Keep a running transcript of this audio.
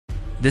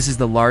This is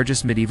the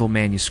largest medieval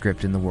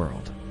manuscript in the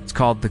world. It's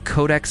called the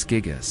Codex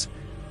Gigas,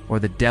 or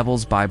the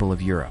Devil's Bible of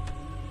Europe.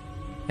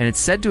 And it's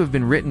said to have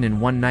been written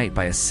in one night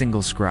by a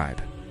single scribe.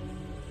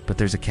 But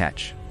there's a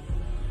catch.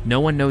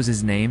 No one knows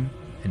his name,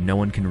 and no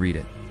one can read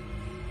it.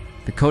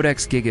 The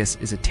Codex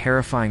Gigas is a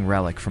terrifying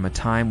relic from a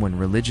time when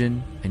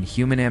religion and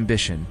human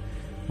ambition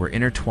were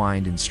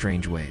intertwined in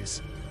strange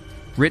ways.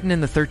 Written in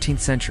the 13th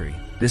century,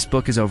 this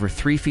book is over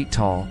 3 feet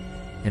tall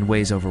and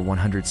weighs over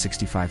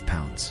 165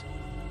 pounds.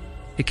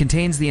 It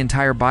contains the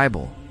entire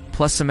Bible,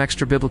 plus some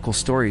extra biblical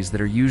stories that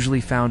are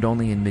usually found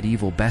only in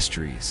medieval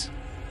bestiaries.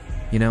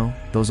 You know,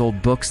 those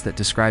old books that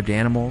described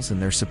animals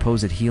and their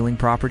supposed healing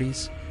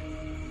properties?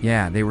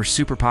 Yeah, they were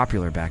super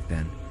popular back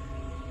then.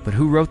 But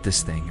who wrote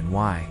this thing and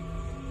why?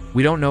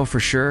 We don't know for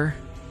sure,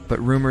 but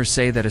rumors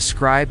say that a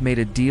scribe made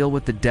a deal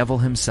with the devil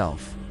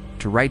himself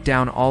to write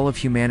down all of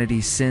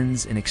humanity's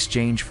sins in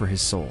exchange for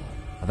his soul.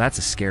 Well, that's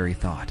a scary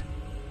thought.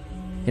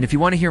 And if you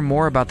want to hear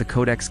more about the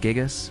Codex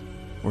Gigas,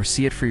 or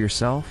see it for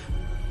yourself,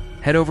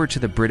 head over to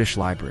the British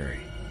Library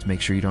to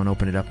make sure you don't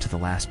open it up to the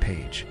last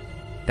page.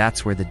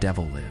 That's where the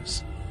devil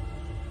lives.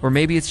 Or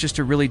maybe it's just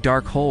a really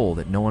dark hole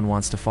that no one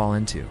wants to fall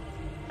into.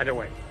 I don't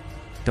wait.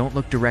 Don't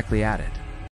look directly at it.